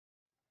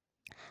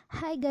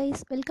Hi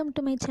guys, welcome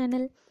to my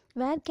channel.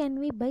 Where can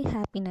we by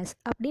happiness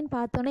அப்படின்னு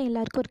பார்த்தோன்னே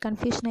எல்லாருக்கும் ஒரு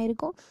கன்ஃபியூஷனாக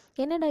இருக்கும்.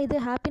 என்னடா இது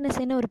ஹாப்பினஸ்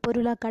என்ன ஒரு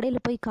பொருளாக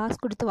கடையில் போய் காசு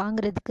கொடுத்து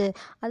வாங்குறதுக்கு,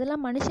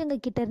 அதெல்லாம் மனுஷங்க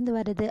கிட்டேருந்து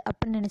வருது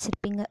அப்படின்னு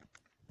நினச்சிருப்பீங்க.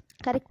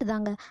 கரெக்டு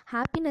தாங்க.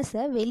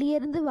 ஹாப்பினஸ்ஸை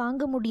வெளியேருந்து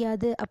வாங்க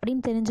முடியாது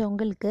அப்படின்னு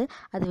தெரிஞ்சவங்களுக்கு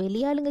அது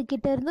வெளியாளுங்க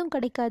கிட்டேருந்தும்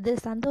கிடைக்காது.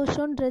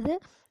 சந்தோஷன்றது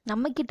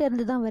நம்மக்கிட்ட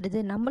இருந்து தான் வருது,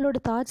 நம்மளோட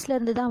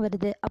தாட்ஸ்லேருந்து தான்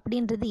வருது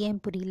அப்படின்றது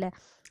ஏன் புரியல?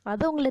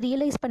 அதை உங்களை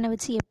ரியலைஸ் பண்ண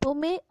வச்சு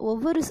எப்போவுமே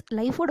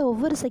லைஃபோட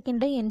ஒவ்வொரு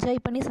செகண்டையும்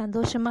என்ஜாய் பண்ணி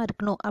சந்தோஷமாக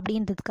இருக்கணும்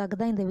அப்படின்றதுக்காக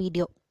தான் இந்த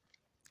வீடியோ.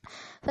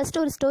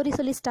 ஃபஸ்ட்டு ஒரு ஸ்டோரி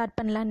சொல்லி ஸ்டார்ட்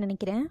பண்ணலான்னு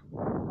நினைக்கிறேன்.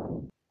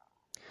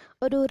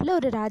 ஒரு ஊரில்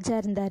ஒரு ராஜா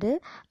இருந்தார்.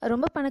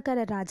 ரொம்ப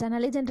பணக்கார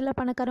ராஜானாலே ஜென்ரலாக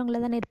பணக்காரவங்கள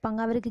தானே இருப்பாங்க.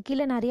 அவருக்கு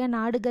கீழே நிறையா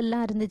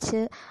நாடுகள்லாம்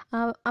இருந்துச்சு.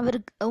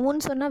 அவருக்கு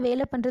ஊன்னு சொன்னால்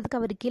வேலை பண்ணுறதுக்கு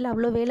அவருக்கு கீழே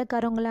அவ்வளோ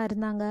வேலைக்காரவங்களாம்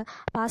இருந்தாங்க.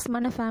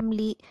 பாசமான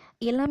ஃபேமிலி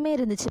எல்லாமே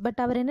இருந்துச்சு.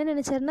 பட் அவர் என்ன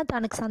நினச்சாருன்னா,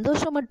 தனக்கு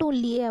சந்தோஷம் மட்டும்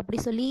இல்லையே அப்படி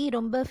சொல்லி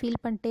ரொம்ப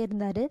ஃபீல் பண்ணிட்டே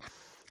இருந்தார்.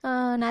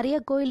 நிறைய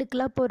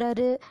கோயிலுக்கெலாம்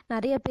போகிறாரு.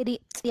 நிறைய பேர்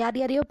யார்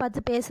யாரையோ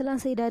பார்த்து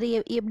பேசலாம் செய்கிறாரு.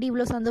 எப்படி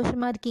இவ்வளோ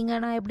சந்தோஷமாக இருக்கீங்க,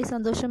 நான் எப்படி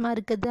சந்தோஷமாக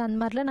இருக்குது, அந்த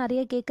மாதிரிலாம்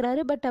நிறைய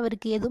கேட்குறாரு. பட்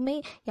அவருக்கு எதுவுமே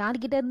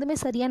யார்கிட்ட இருந்துமே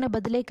சரியான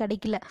பதிலே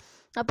கிடைக்கல.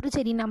 அப்புறம்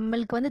சரி,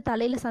 நம்மளுக்கு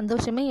தலையில்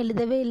சந்தோஷமே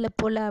எழுதவே இல்லை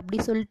போல்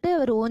அப்படி சொல்லிட்டு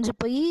அவர் ஓஞ்சு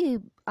போய்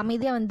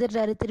அமைதியாக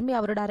வந்துடுறாரு. திரும்பி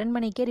அவரோட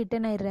அரண்மனைக்கே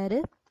ரிட்டர்ன் ஆயிடுறாரு.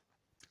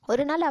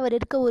 ஒரு நாள் அவர்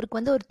இருக்க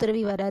ஊருக்கு ஒரு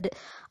துறவி வராரு.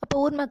 அப்போ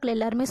ஊர் மக்கள்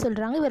எல்லாருமே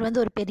சொல்கிறாங்க, இவர்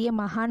ஒரு பெரிய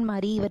மகான்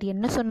மாதிரி, இவர்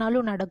என்ன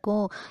சொன்னாலும்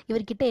நடக்கும்,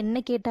 இவர்கிட்ட என்ன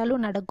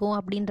கேட்டாலும் நடக்கும்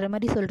அப்படின்ற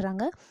மாதிரி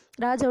சொல்கிறாங்க.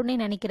 ராஜா உடனே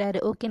நினைக்கிறாரு,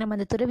 ஓகே, நம்ம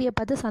அந்த துறவியை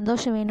பார்த்து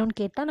சந்தோஷம் வேணும்னு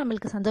கேட்டால்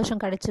நம்மளுக்கு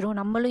சந்தோஷம் கிடைச்சிரும்,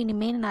 நம்மளும்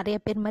இனிமேல் நிறைய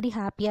பேர் மாதிரி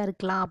ஹாப்பியாக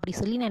இருக்கலாம் அப்படி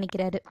சொல்லி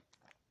நினைக்கிறாரு.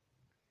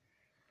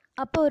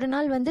 அப்போ ஒரு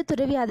நாள்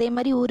துறவி அதே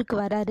மாதிரி ஊருக்கு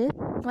வராரு.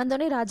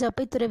 வந்தோடனே ராஜா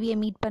போய் துறவியை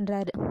மீட்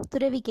பண்ணுறாரு.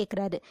 துறவி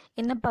கேட்குறாரு,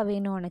 என்னப்பா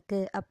வேணும்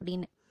உனக்கு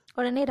அப்படின்னு.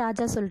 உடனே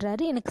ராஜா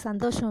சொல்கிறாரு, எனக்கு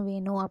சந்தோஷம்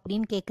வேணும்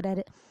அப்படின்னு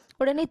கேட்குறாரு.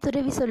 உடனே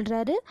துறவி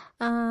சொல்கிறாரு,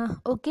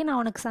 ஓகே, நான்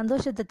உனக்கு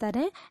சந்தோஷத்தை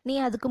தரேன், நீ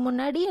அதுக்கு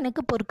முன்னாடி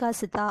எனக்கு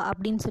பொற்காசு தா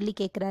அப்படின்னு சொல்லி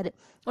கேட்குறாரு.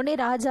 உடனே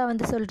ராஜா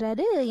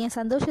சொல்கிறாரு, என்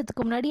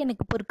சந்தோஷத்துக்கு முன்னாடி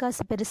எனக்கு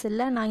பொற்காசு பெருசு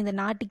இல்லை, நான் இந்த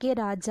நாட்டுக்கே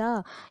ராஜா,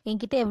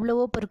 என்கிட்ட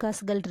எவ்வளவோ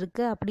பொற்காசுகள்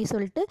இருக்குது அப்படி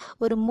சொல்லிட்டு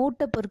ஒரு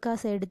மூட்டை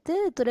பொற்காசை எடுத்து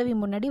துறவி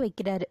முன்னாடி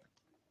வைக்கிறாரு.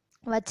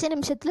 வச்ச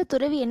நிமிஷத்தில்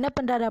துறவி என்ன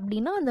பண்ணுறாரு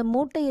அப்படின்னா, அந்த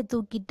மூட்டையை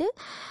தூக்கிட்டு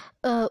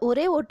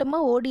ஒரே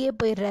ஓட்டமாக ஓடியே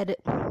போயிடுறாரு.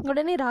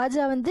 உடனே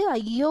ராஜா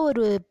ஐயோ,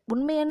 ஒரு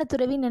உண்மையான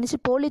துறவின்னு நினச்சி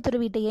போலி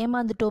துறவிகிட்ட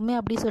ஏமாந்துட்டோமே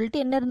அப்படி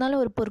சொல்லிட்டு, என்ன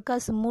இருந்தாலும் ஒரு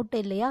பொற்காசு மூட்டை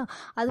இல்லையா,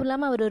 அதுவும்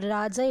இல்லாமல் அவர் ஒரு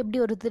ராஜா, எப்படி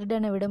ஒரு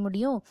திருடனை விட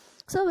முடியும்?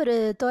 ஸோ அவர்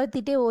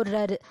துரத்திட்டே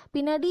ஓடுறாரு.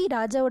 பின்னாடி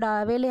ராஜாவோட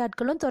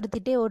வேலையாட்களும்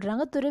துரத்திட்டே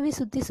ஓடுறாங்க. துறவி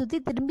சுற்றி சுற்றி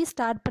திரும்பி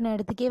ஸ்டார்ட் பண்ண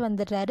இடத்துக்கே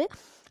வந்துடுறாரு.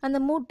 அந்த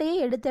மூட்டையை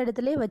எடுத்த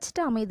இடத்துல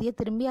வச்சுட்டு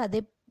அமைதியாக திரும்பி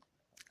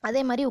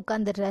அதே மாதிரி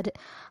உட்காந்துடுறாரு.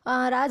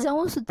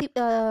 ராஜாவும்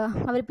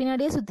அவர்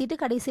பின்னாடியே சுற்றிட்டு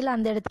கடைசியில்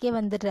அந்த இடத்துக்கே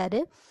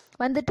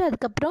வந்துட்டு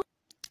அதுக்கப்புறம்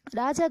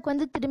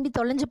ராஜாவுக்கு திரும்பி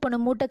தொலைஞ்சு போன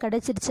மூட்டை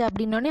கிடச்சிருச்சு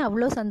அப்படின்னோடனே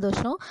அவ்வளோ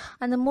சந்தோஷம்.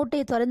 அந்த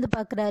மூட்டையை திறந்து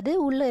பார்க்குறாரு,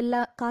 உள்ள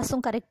எல்லா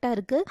காசும் கரெக்டாக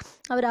இருக்குது.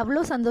 அவர்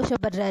அவ்வளோ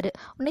சந்தோஷப்படுறாரு.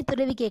 உடனே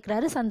துறவி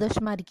கேட்குறாரு,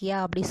 சந்தோஷமாக இருக்கியா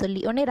அப்படி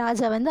சொல்லி. உடனே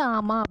ராஜா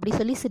ஆமாம் அப்படி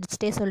சொல்லி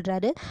சிரிச்சிட்டே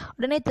சொல்கிறாரு.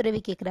 உடனே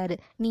துறவி கேட்குறாரு,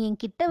 நீ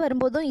என்கிட்ட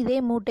வரும்போதும் இதே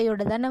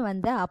மூட்டையோடு தானே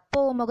வந்த,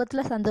 அப்போ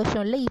முகத்தில்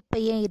சந்தோஷம் இல்லை, இப்போ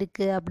ஏன்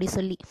இருக்குது அப்படி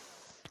சொல்லி.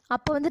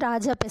 அப்போ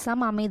ராஜா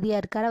பேசாமல்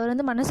அமைதியாக இருக்கார்.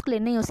 அவர் மனசுக்குள்ளே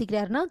என்ன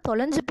யோசிக்கிறாருன்னா,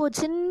 தொலைஞ்சு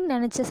போச்சுன்னு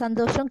நினச்ச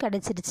சந்தோஷம்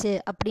கிடச்சிருச்சு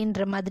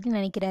அப்படின்ற மாதிரி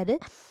நினைக்கிறாரு.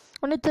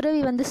 உடனே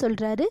துறவி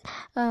சொல்கிறாரு,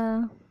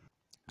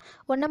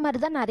 ஒன்றை மாதிரி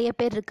தான் நிறைய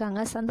பேர் இருக்காங்க,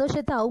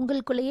 சந்தோஷத்தை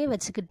அவங்களுக்குள்ளேயே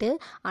வச்சுக்கிட்டு,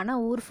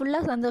 ஆனால் ஊர்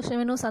ஃபுல்லாக சந்தோஷம்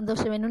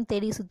வேணும்னு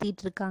தேடி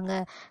சுற்றிட்டு இருக்காங்க.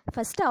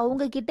 ஃபஸ்ட்டு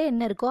அவங்கக்கிட்ட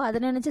என்ன இருக்கோ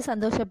அதை நினச்சி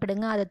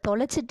சந்தோஷப்படுங்க, அதை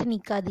தொலைச்சிட்டு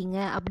நிற்காதீங்க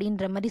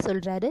அப்படின்ற மாதிரி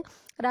சொல்கிறாரு.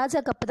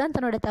 ராஜாக்கு அப்போ தான்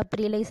தன்னோட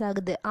தப்பு ரியலைஸ்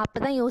ஆகுது. அப்போ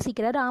தான்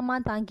யோசிக்கிறாரு,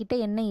 ஆமாம், தாங்கிட்ட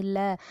என்ன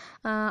இல்லை,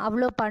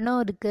 அவ்வளோ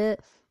பணம்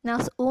இருக்குது,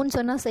 நான் ஊன்னு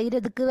சொன்னால்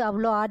செய்கிறதுக்கு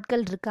அவ்வளோ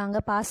ஆட்கள் இருக்காங்க,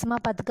 பாசமாக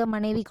பார்த்துக்க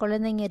மனைவி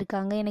குழந்தைங்க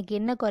இருக்காங்க, எனக்கு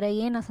என்ன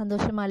குறையே, நான்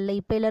சந்தோஷமாக இல்லை,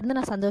 இப்போலேருந்து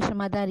நான்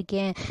சந்தோஷமாக தான்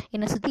இருக்கேன்,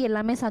 என்னை சுற்றி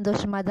எல்லாமே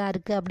சந்தோஷமாக தான்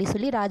இருக்குது அப்படி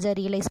சொல்லி ராஜா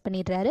ரியலைஸ்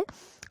பண்ணிடுறாரு.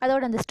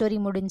 அதோட அந்த ஸ்டோரி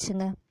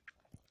முடிஞ்சுங்க.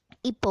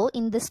 இப்போது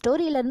இந்த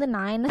ஸ்டோரியிலேருந்து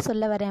நான் என்ன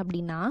சொல்ல வரேன்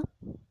அப்படின்னா,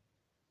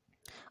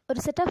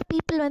 ஒரு செட் ஆஃப்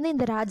பீப்புள்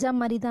இந்த ராஜா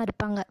மாதிரி தான்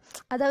இருப்பாங்க.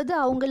 அதாவது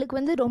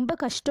அவங்களுக்கு ரொம்ப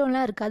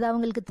கஷ்டம்லாம் இருக்காது,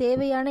 அவங்களுக்கு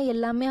தேவையான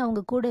எல்லாமே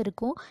அவங்க கூட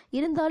இருக்கும்.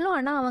 இருந்தாலும்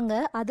ஆனால் அவங்க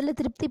அதில்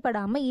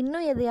திருப்திப்படாமல்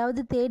இன்னும்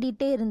எதையாவது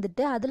தேடிட்டே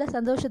இருந்துட்டு அதில்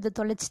சந்தோஷத்தை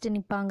தொலைச்சிட்டு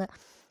நிற்பாங்க.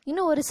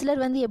 இன்னும் ஒரு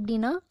சிலர்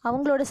எப்படின்னா,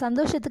 அவங்களோட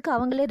சந்தோஷத்துக்கு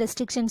அவங்களே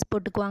ரெஸ்ட்ரிக்ஷன்ஸ்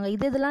போட்டுக்குவாங்க.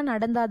 இதெல்லாம்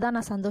நடந்தால் தான்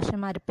நான்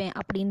சந்தோஷமாக இருப்பேன்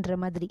அப்படின்ற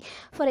மாதிரி.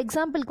 ஃபார்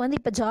எக்ஸாம்பிளுக்கு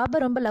இப்போ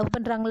ஜாபை ரொம்ப லவ்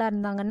பண்ணுறாங்களா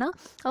இருந்தாங்கன்னா,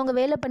 அவங்க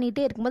வேலை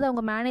பண்ணிகிட்டே இருக்கும்போது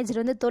அவங்க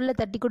மேனேஜர் தோல்லை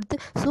தட்டி கொடுத்து,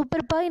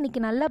 சூப்பர்ப்பா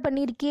இன்றைக்கி நல்லா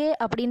பண்ணியிருக்கியே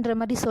அப்படின்ற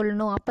மாதிரி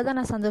சொல்லணும், அப்போ தான்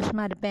நான்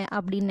சந்தோஷமாக இருப்பேன்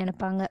அப்படின்னு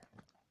நினைப்பாங்க.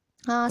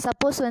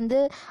 சப்போஸ்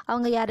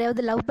அவங்க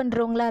யாரையாவது லவ்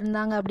பண்ணுறவங்களா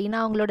இருந்தாங்க அப்படின்னா,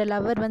 அவங்களோட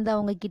லவ்வர்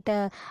அவங்கக்கிட்ட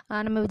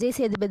நம்ம விஜய்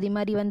சேதுபதி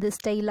மாதிரி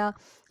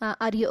ஸ்டைலாக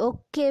ஆர் யூ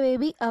ஓகே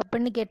பேபி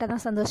அப்படின்னு கேட்டால்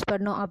தான்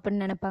சந்தோஷப்படணும்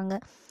அப்படின்னு நினைப்பாங்க.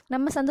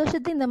 நம்ம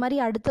சந்தோஷத்தை இந்த மாதிரி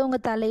அடுத்தவங்க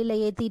தலையில்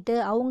ஏற்றிட்டு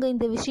அவங்க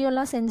இந்த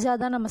விஷயம்லாம்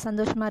செஞ்சால் தான் நம்ம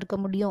சந்தோஷமாக இருக்க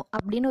முடியும்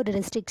அப்படின்னு ஒரு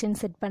ரெஸ்ட்ரிக்ஷன்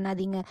செட்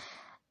பண்ணாதீங்க.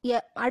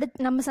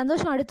 நம்ம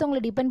சந்தோஷம்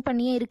அடுத்தவங்களை டிபெண்ட்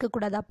பண்ணியே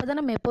இருக்கக்கூடாது. அப்போ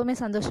தான் நம்ம எப்போவுமே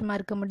சந்தோஷமாக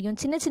இருக்க முடியும்.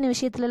 சின்ன சின்ன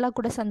விஷயத்துலலாம்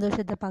கூட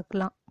சந்தோஷத்தை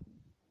பார்க்கலாம்.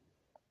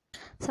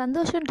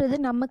 சந்தோஷன்றது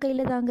நம்ம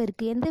கையில் தாங்க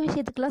இருக்குது. எந்த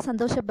விஷயத்துக்கெலாம்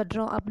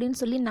சந்தோஷப்படுறோம் அப்படின்னு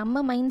சொல்லி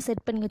நம்ம மைண்ட்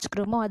செட் பண்ணி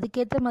வச்சுக்கிறோமோ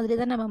அதுக்கேற்ற மாதிரி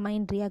தான் நம்ம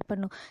மைண்ட் ரியாக்ட்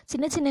பண்ணும்.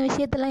 சின்ன சின்ன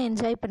விஷயத்தெல்லாம்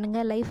என்ஜாய்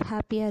பண்ணுங்கள், லைஃப்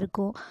ஹாப்பியாக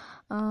இருக்கும்.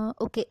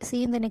 Okay, see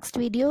you in the next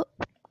video.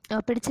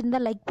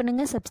 பிடிச்சிருந்தால் லைக்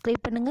பண்ணுங்கள்,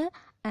 சப்ஸ்கிரைப் பண்ணுங்கள்,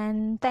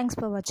 அண்ட் தேங்க்ஸ்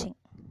ஃபார் வாட்சிங்.